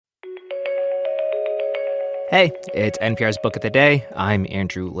Hey, it's NPR's Book of the Day. I'm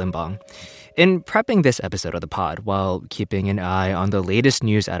Andrew Limbong. In prepping this episode of the pod while keeping an eye on the latest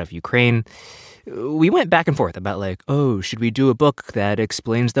news out of Ukraine, we went back and forth about should we do a book that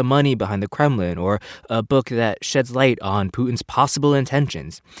explains the money behind the Kremlin or a book that sheds light on Putin's possible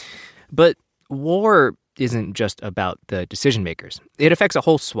intentions? But war isn't just about the decision makers. It affects a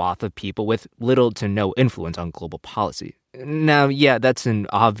whole swath of people with little to no influence on global policy. Now, yeah, that's an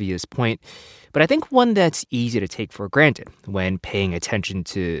obvious point, but I think one that's easy to take for granted when paying attention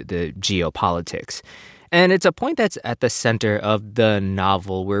to the geopolitics. And it's a point that's at the center of the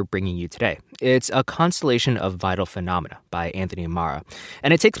novel we're bringing you today. It's A Constellation of Vital Phenomena by Anthony Marra.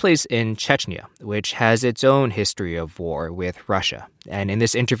 And it takes place in Chechnya, which has its own history of war with Russia. And in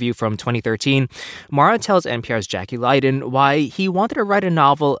this interview from 2013, Marra tells NPR's Jackie Leiden why he wanted to write a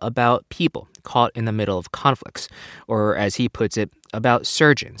novel about people caught in the middle of conflicts, or as he puts it, about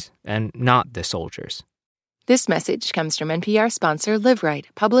surgeons and not the soldiers. This message comes from NPR sponsor LiveRight,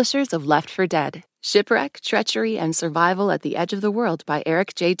 publishers of Left for Dead: Shipwreck, Treachery, and Survival at the Edge of the World by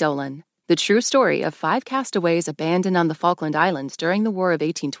Eric J. Dolan. The true story of 5 castaways abandoned on the Falkland Islands during the War of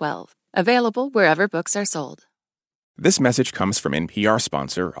 1812. Available wherever books are sold. This message comes from NPR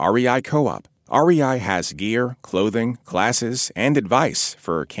sponsor REI Co-op. REI has gear, clothing, classes, and advice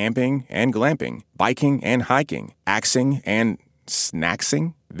for camping and glamping, biking and hiking, axing and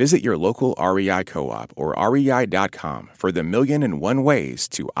snacksing. Visit your local REI Co-op or rei.com for the 1,000,001 ways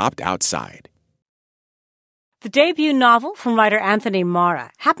to opt outside. The debut novel from writer Anthony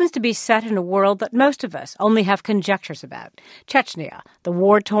Marra happens to be set in a world that most of us only have conjectures about: Chechnya, the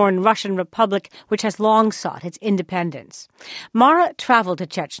war-torn Russian republic which has long sought its independence. Marra traveled to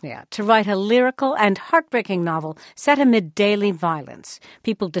Chechnya to write a lyrical and heartbreaking novel set amid daily violence.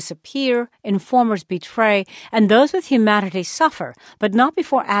 People disappear, informers betray, and those with humanity suffer, but not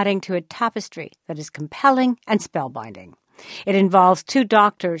before adding to a tapestry that is compelling and spellbinding. It involves 2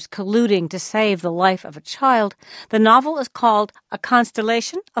 doctors colluding to save the life of a child. The novel is called A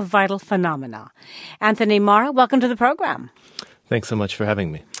Constellation of Vital Phenomena. Anthony Marra, welcome to the program. Thanks so much for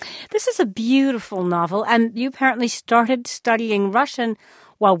having me. This is a beautiful novel, and you apparently started studying Russian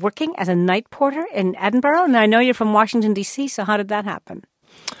while working as a night porter in Edinburgh, and I know you're from Washington, D.C., so how did that happen?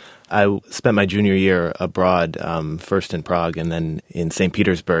 I spent my junior year abroad, first in Prague and then in St.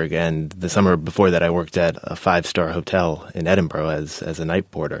 Petersburg. And the summer before that, I worked at a 5-star hotel in Edinburgh as a night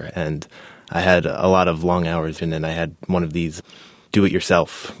porter. And I had a lot of long hours, and then I had one of these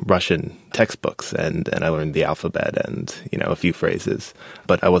do-it-yourself Russian textbooks, and I learned the alphabet and, a few phrases.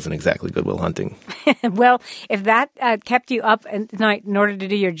 But I wasn't exactly Good Will Hunting. Well, if that kept you up at night in order to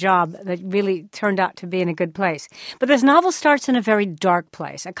do your job, that really turned out to be in a good place. But this novel starts in a very dark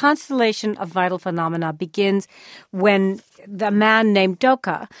place. A Constellation of Vital Phenomena begins when the man named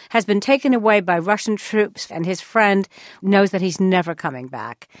Doka has been taken away by Russian troops, and his friend knows that he's never coming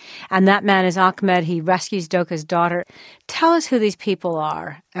back. And that man is Ahmed. He rescues Doka's daughter. Tell us who these people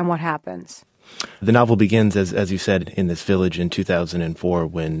are and what happens. The novel begins, as you said, in this village in 2004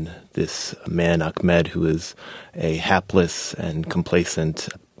 when this man, Ahmed, who is a hapless and complacent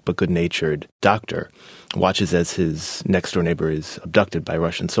but good-natured doctor, watches as his next-door neighbor is abducted by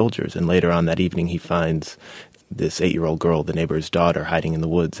Russian soldiers. And later on that evening, he finds this 8-year-old girl, the neighbor's daughter, hiding in the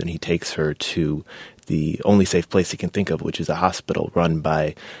woods, and he takes her to the only safe place he can think of, which is a hospital run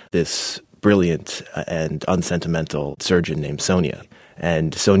by this brilliant and unsentimental surgeon named Sonia.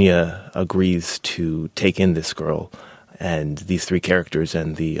 And Sonia agrees to take in this girl, and these 3 characters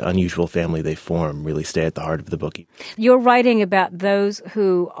and the unusual family they form really stay at the heart of the book. You're writing about those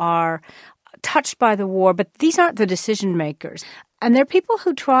who are touched by the war, but these aren't the decision makers. And they're people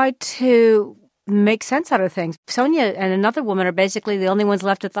who try to make sense out of things. Sonia and another woman are basically the only ones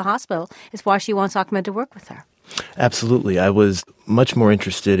left at the hospital. It's why she wants Ahmed to work with her. Absolutely. I was much more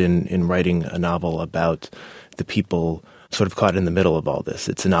interested in writing a novel about the people sort of caught in the middle of all this.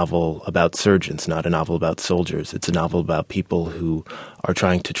 It's a novel about surgeons, not a novel about soldiers. It's a novel about people who are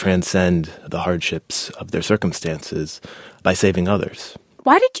trying to transcend the hardships of their circumstances by saving others.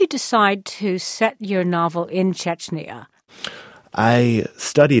 Why did you decide to set your novel in Chechnya? I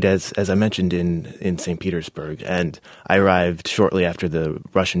studied, as I mentioned, in St. Petersburg, and I arrived shortly after the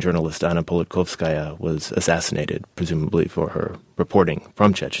Russian journalist Anna Politkovskaya was assassinated, presumably for her reporting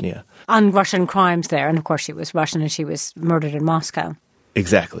from Chechnya. On Russian crimes there, and of course she was Russian and she was murdered in Moscow.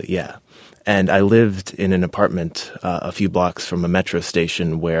 Exactly, yeah. And I lived in an apartment a few blocks from a metro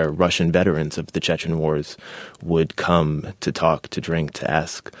station where Russian veterans of the Chechen wars would come to talk, to drink, to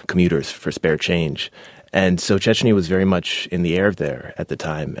ask commuters for spare change. And so Chechnya was very much in the air there at the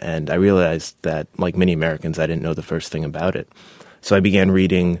time, and I realized that, like many Americans, I didn't know the first thing about it. So I began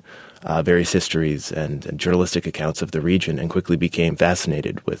reading various histories and journalistic accounts of the region and quickly became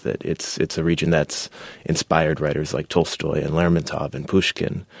fascinated with it. It's a region that's inspired writers like Tolstoy and Lermontov and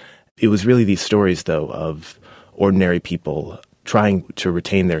Pushkin. It was really these stories, though, of ordinary people trying to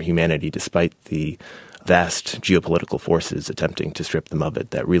retain their humanity despite the vast geopolitical forces attempting to strip them of it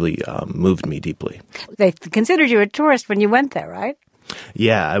that really moved me deeply. They considered you a tourist when you went there, right?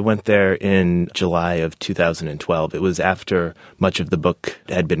 Yeah, I went there in July of 2012. It was after much of the book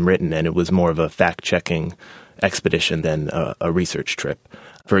had been written, and it was more of a fact-checking expedition than a research trip.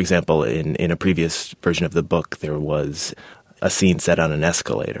 For example, in a previous version of the book, there was a scene set on an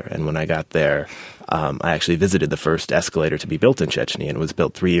escalator. And when I got there, I actually visited the first escalator to be built in Chechnya, and it was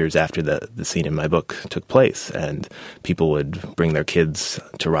built 3 years after the scene in my book took place. And people would bring their kids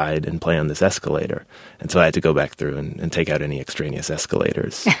to ride and play on this escalator. And so I had to go back through and take out any extraneous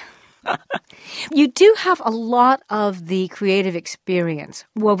escalators. You do have a lot of the creative experience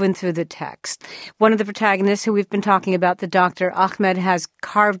woven through the text. One of the protagonists who we've been talking about, the doctor, Ahmed, has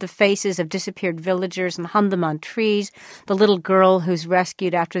carved the faces of disappeared villagers and hung them on trees. The little girl who's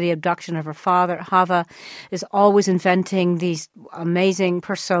rescued after the abduction of her father, Hava, is always inventing these amazing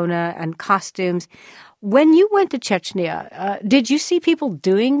persona and costumes. When you went to Chechnya, did you see people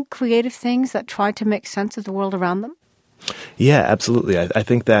doing creative things that tried to make sense of the world around them? Yeah, absolutely. I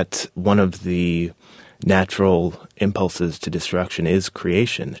think that one of the natural impulses to destruction is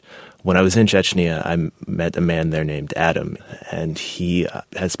creation. When I was in Chechnya, I met a man there named Adam, and he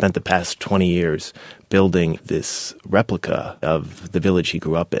has spent the past 20 years building this replica of the village he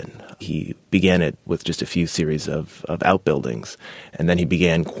grew up in. He began it with just a few series of outbuildings, and then he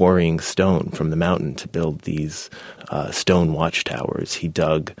began quarrying stone from the mountain to build these stone watchtowers. He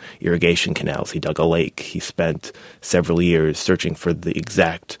dug irrigation canals. He dug a lake. He spent several years searching for the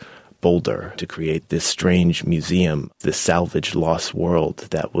exact boulder to create this strange museum, this salvaged lost world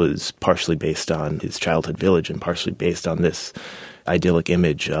that was partially based on his childhood village and partially based on this idyllic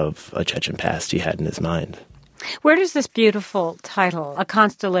image of a Chechen past he had in his mind. Where does this beautiful title, A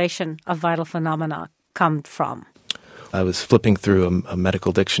Constellation of Vital Phenomena, come from? I was flipping through a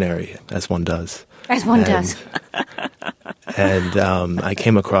medical dictionary, as one does. As one does. And I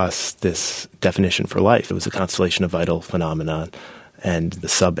came across this definition for life. It was a constellation of vital phenomena, and the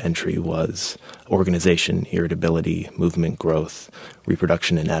sub-entry was organization, irritability, movement, growth,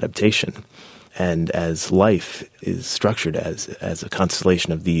 reproduction, and adaptation. And as life is structured as a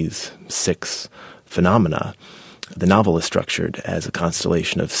constellation of these 6 phenomena, the novel is structured as a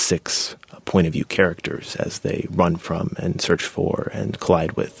constellation of 6 point-of-view characters as they run from and search for and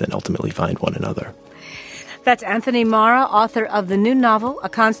collide with and ultimately find one another. That's Anthony Marra, author of the new novel, A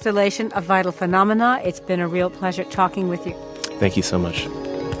Constellation of Vital Phenomena. It's been a real pleasure talking with you. Thank you so much.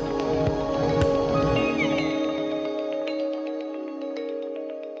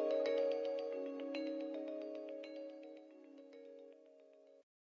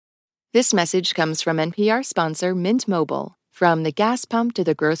 This message comes from NPR sponsor Mint Mobile. From the gas pump to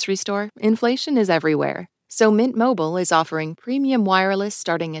the grocery store, inflation is everywhere. So Mint Mobile is offering premium wireless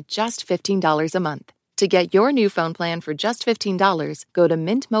starting at just $15 a month. To get your new phone plan for just $15, go to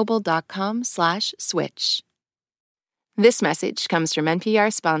mintmobile.com/switch. This message comes from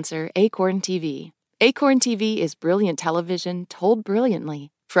NPR sponsor Acorn TV. Acorn TV is brilliant television told brilliantly,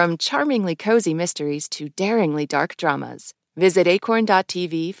 from charmingly cozy mysteries to daringly dark dramas. Visit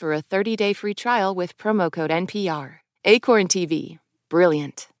acorn.tv for a 30-day free trial with promo code NPR. Acorn TV.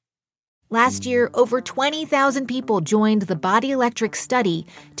 Brilliant. Last year, over 20,000 people joined the Body Electric study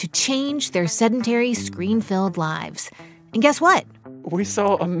to change their sedentary, screen-filled lives. And guess what? We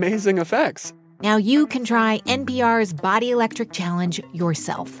saw amazing effects. Now you can try NPR's Body Electric Challenge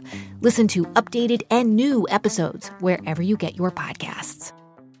yourself. Listen to updated and new episodes wherever you get your podcasts.